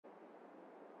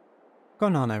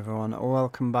Going on everyone,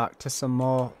 welcome back to some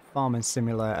more Farming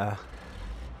Simulator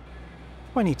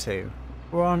 22.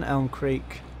 We're on Elmcreek.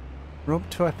 We're up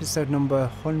to episode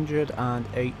number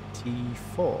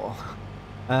 184.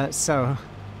 So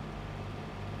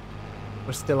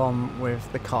we're still on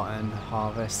with the cotton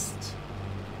harvest.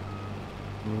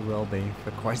 We will be for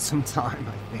quite some time,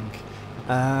 I think.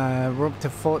 We're up to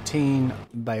 14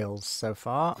 bales so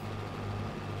far.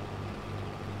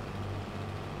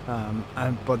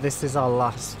 But this is our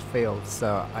last field,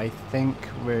 so I think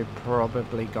we're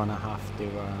probably gonna have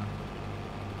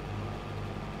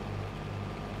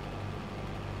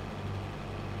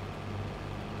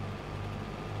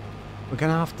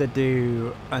to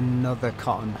do another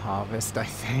cotton harvest, I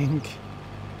think.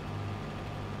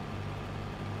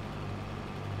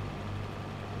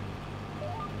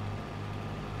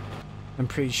 I'm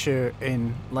pretty sure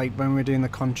in, like, when we're doing the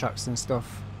contracts and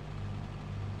stuff,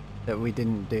 that we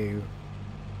didn't do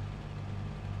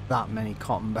that many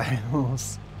cotton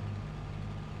bales.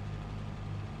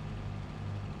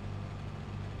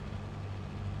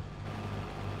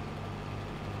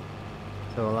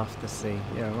 So we'll have to see.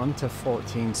 Yeah, we're on to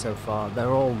 14 so far.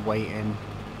 They're all waiting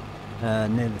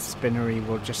near the spinnery.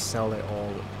 We'll just sell it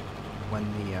all when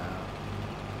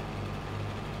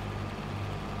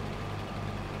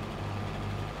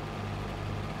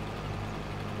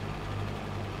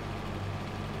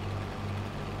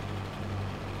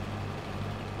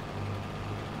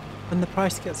the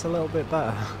price gets a little bit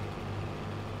better.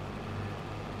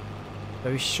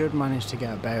 So we should manage to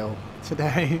get a bale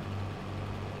today.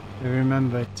 We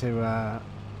remember to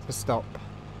stop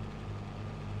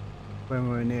when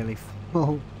we were nearly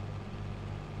full.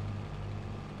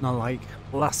 Not like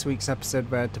last week's episode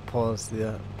where I had to pause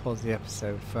the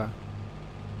episode for,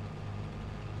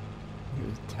 it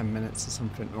was 10 minutes or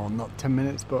something. Well, not 10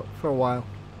 minutes, but for a while.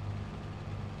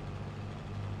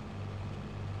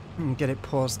 And get it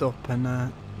paused up, and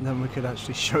then we could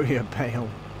actually show you a bale.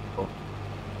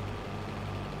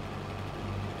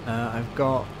 I've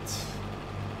got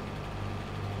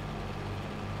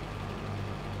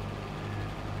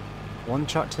one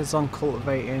tractor's on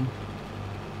cultivating.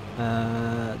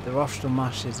 The rostral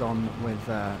mash is on with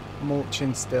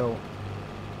mulching still.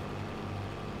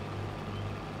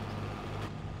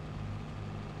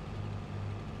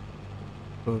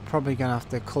 We're probably gonna have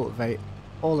to cultivate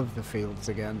all of the fields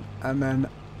again, and then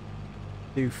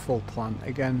do full plant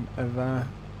again of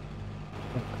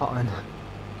cotton.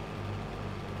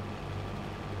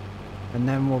 And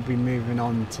then we'll be moving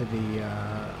on to the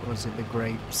the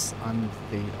grapes and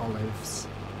the olives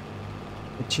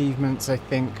achievements. I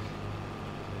think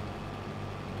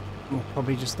we'll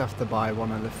probably just have to buy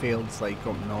one of the fields like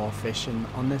up northish and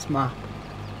on this map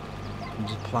and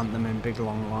just plant them in big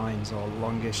long lines or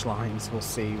longish lines. We'll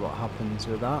see what happens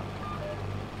with that.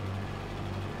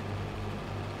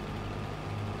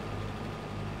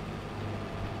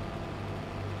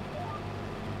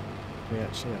 We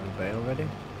actually have a bale ready.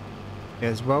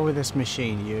 As well with this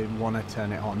machine, you'd want to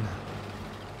turn it on.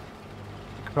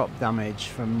 The crop damage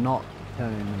from not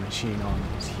turning the machine on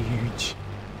is huge.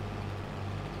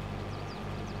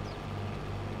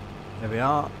 There we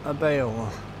are, a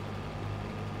bale.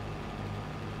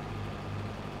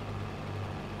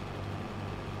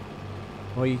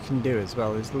 What you can do as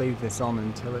well is leave this on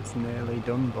until it's nearly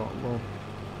done, but we'll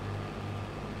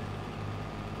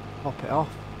pop it off.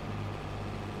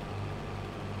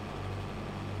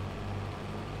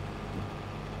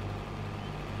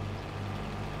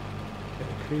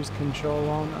 Cruise control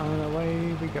on, and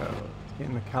away we go. Get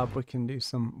in the cab, we can do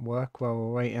some work while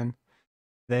we're waiting.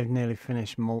 They've nearly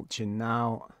finished mulching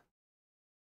now.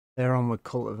 They're on with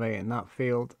cultivating that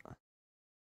field.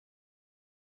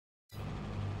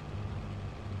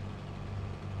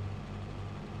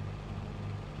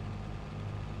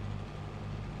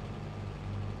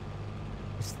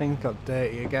 This thing got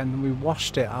dirty again. We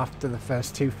washed it after the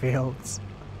first two fields.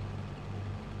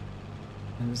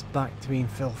 And it's back to being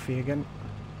filthy again.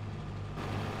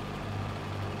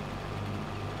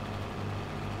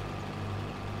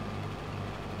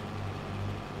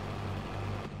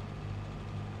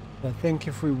 I think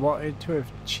if we wanted to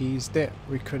have cheesed it,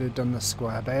 we could have done the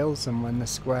square bales, and when the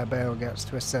square bale gets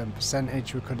to a certain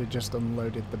percentage, we could have just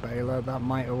unloaded the baler. That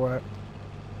might have worked.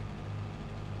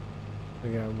 So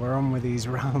yeah, we're on with these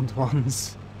round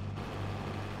ones.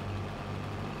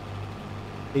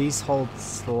 These hold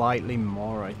slightly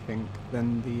more, I think,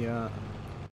 than the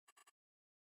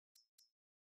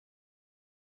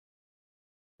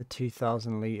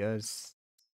 2,000 litres.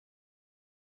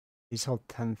 These hold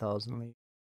 10,000 litres.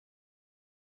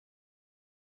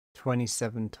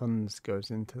 27 tons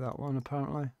goes into that one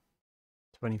apparently.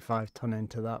 25 ton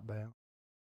into that bale.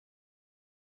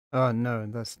 Oh no,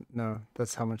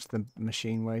 that's how much the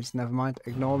machine weighs. Never mind,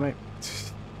 ignore me.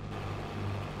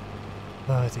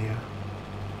 Oh dear.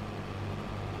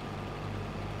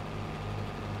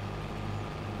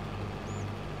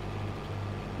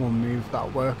 We'll move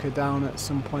that worker down at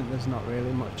some point. There's not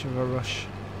really much of a rush.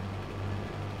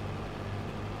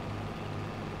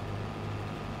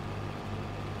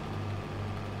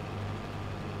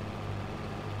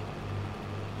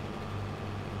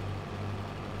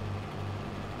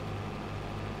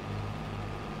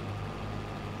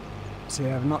 See,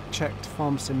 I've not checked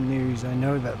Farm Sim news. I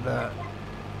know that the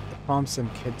Farm Sim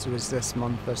Kids was this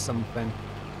month or something.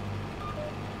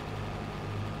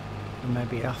 And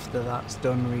maybe after that's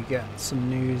done we get some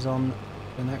news on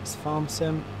the next Farm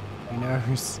Sim. Who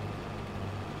knows?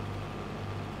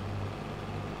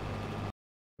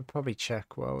 We'll probably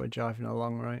check while we're driving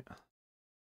along, right?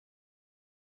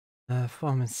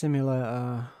 Farming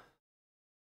Simulator.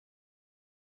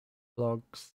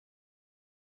 Blogs.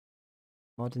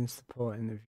 Modding support in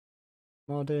the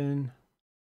modding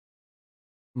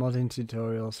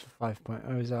tutorials for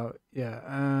 5.0 is out.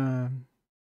 Yeah,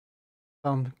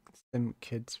 Farm Sim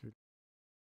Kids.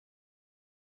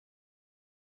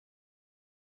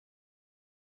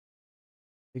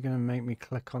 You're gonna make me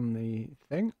click on the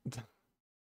thing?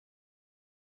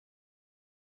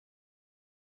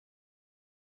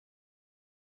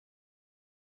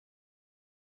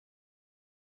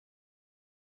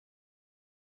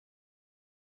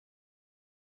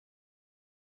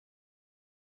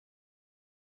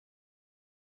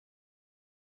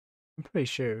 I'm pretty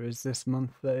sure it was this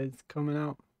month that it's coming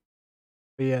out.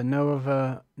 But yeah, no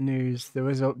other news. There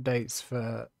was updates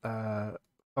for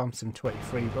Farm Sim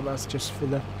 23, but that's just for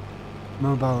the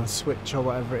mobile and Switch or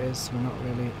whatever it is, so we're not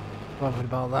really bothered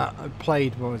about that. I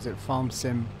played, what was it, Farm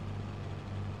Sim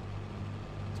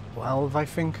 12 I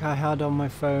think I had on my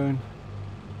phone,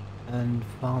 and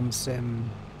Farm Sim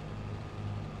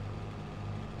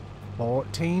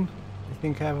 14 I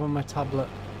think I have on my tablet.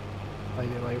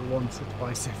 Played it like once or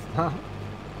twice if that,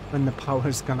 when the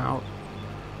power's gone out.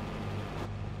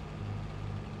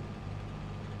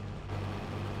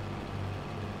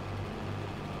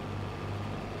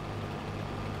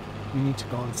 We need to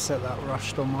go and set that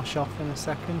Rush off in a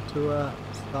second to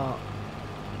start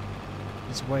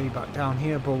his way back down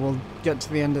here, but we'll get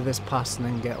to the end of this pass and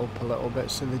then get up a little bit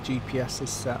so the GPS is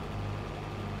set.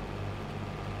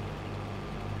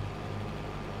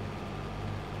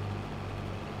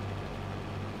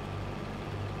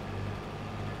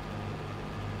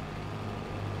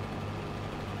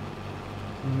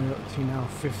 We're up to now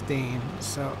 15,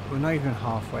 so we're not even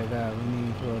halfway there. We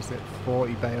need, what was it,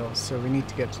 40 bales, so we need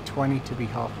to get to 20 to be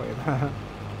halfway there.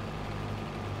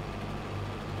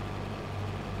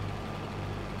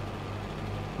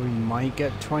 We might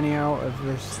get 20 out of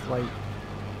this, like,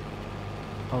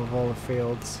 of all the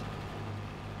fields.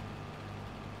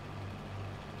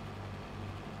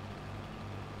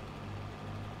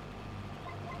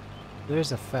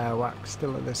 There's a fair whack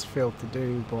still at this field to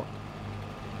do, but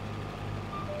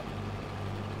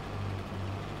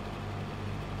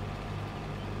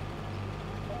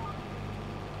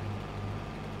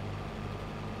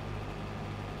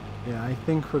yeah, I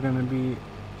think we're going to be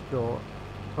short.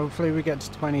 Hopefully we get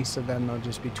to 20, so then there'll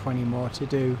just be 20 more to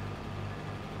do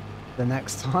the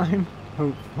next time,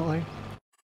 hopefully.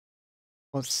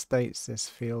 What state's this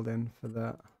field in for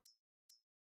that?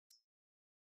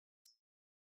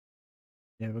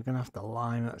 Yeah, we're going to have to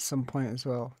lime at some point as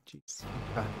well. Jeez.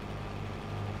 Okay.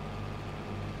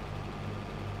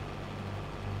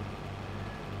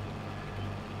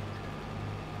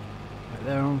 Right,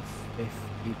 they're on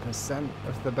 50%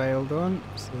 of the bale done,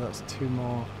 so that's 2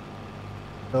 more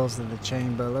bills of the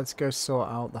chamber. Let's go sort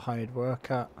out the hired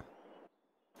worker,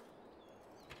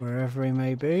 wherever he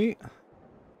may be.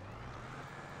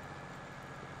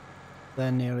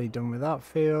 They're nearly done with that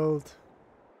field.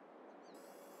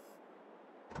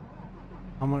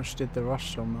 How much did the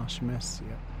rush miss?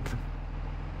 Yeah.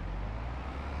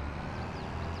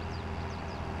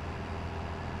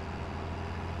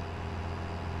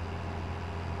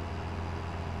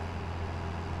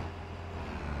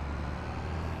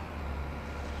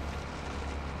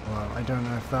 Well, I don't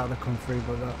know if that'll come through,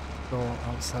 but that door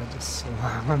outside is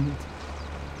slammed.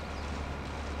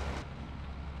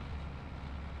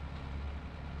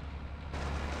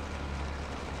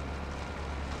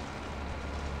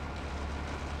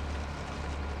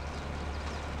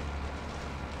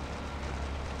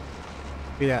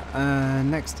 But yeah,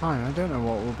 next time, I don't know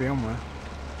what we'll be on with.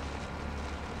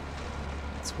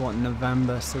 It's what,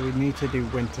 November, so we need to do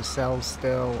winter sales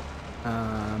still.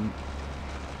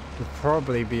 We'll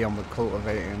probably be on with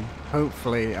cultivating.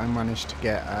 Hopefully I managed to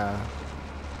get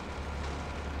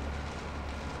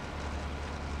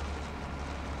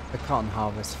the cotton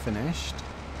harvest finished.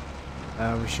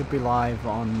 We should be live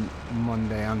on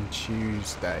Monday and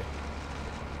Tuesday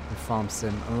with Farm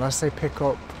Sim, unless they pick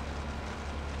up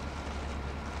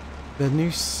the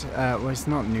new, well, it's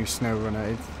not new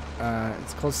SnowRunner,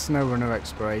 it's called SnowRunner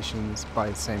Explorations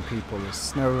by the same people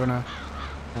as SnowRunner,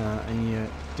 and you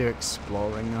do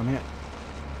exploring on it,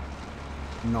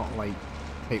 not like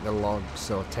take the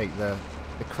logs or take the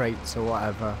crates or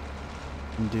whatever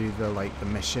and do the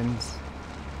missions.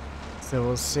 So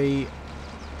we'll see.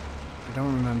 I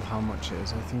don't remember how much it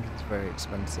is. I think it's very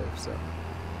expensive, so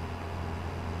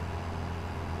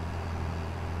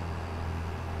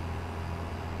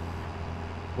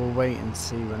we'll wait and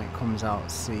see when it comes out,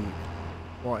 see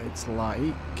what it's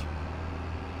like.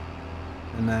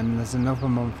 And then there's another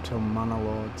month till Manor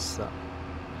Lords, so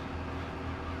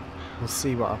we'll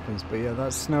see what happens. But yeah,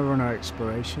 that's SnowRunner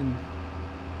Exploration.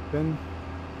 I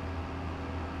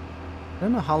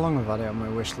don't know how long I've had it on my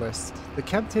wish list. They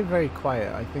kept it very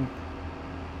quiet. I think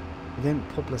they didn't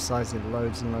publicise it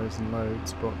loads and loads and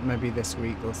loads, but maybe this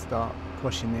week they'll start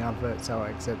pushing the adverts out,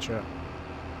 etc.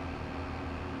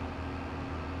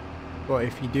 But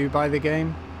if you do buy the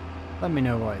game, let me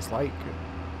know what it's like.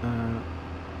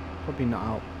 Probably not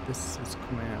out. This is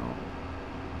coming out.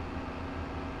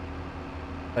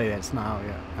 Oh yeah, it's not out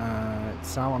yet.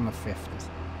 It's out on the 5th.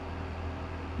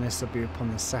 This will be up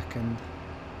on the 2nd.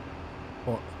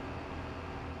 But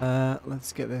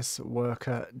let's get this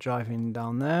worker driving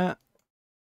down there.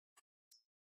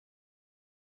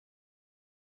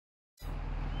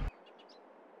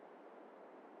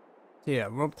 So yeah,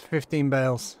 we're up to 15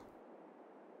 bales.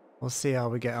 We'll see how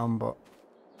we get on, but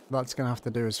that's going to have to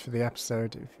do us for the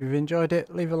episode. If you've enjoyed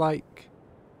it, leave a like,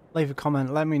 leave a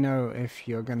comment, let me know if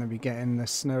you're going to be getting the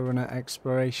SnowRunner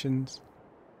Explorations.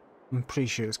 I'm pretty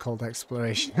sure it's called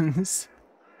Explorations.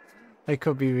 I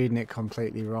could be reading it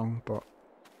completely wrong, but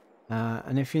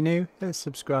and if you're new, hit the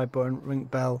subscribe button, ring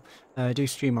bell. I do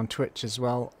stream on Twitch as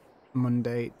well,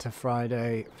 Monday to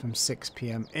Friday from 6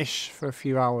 PM ish for a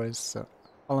few hours, so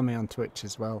follow me on Twitch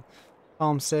as well.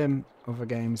 Farm Sim, other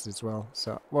games as well.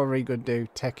 So what are you gonna do?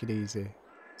 Take it easy.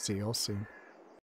 See you all soon.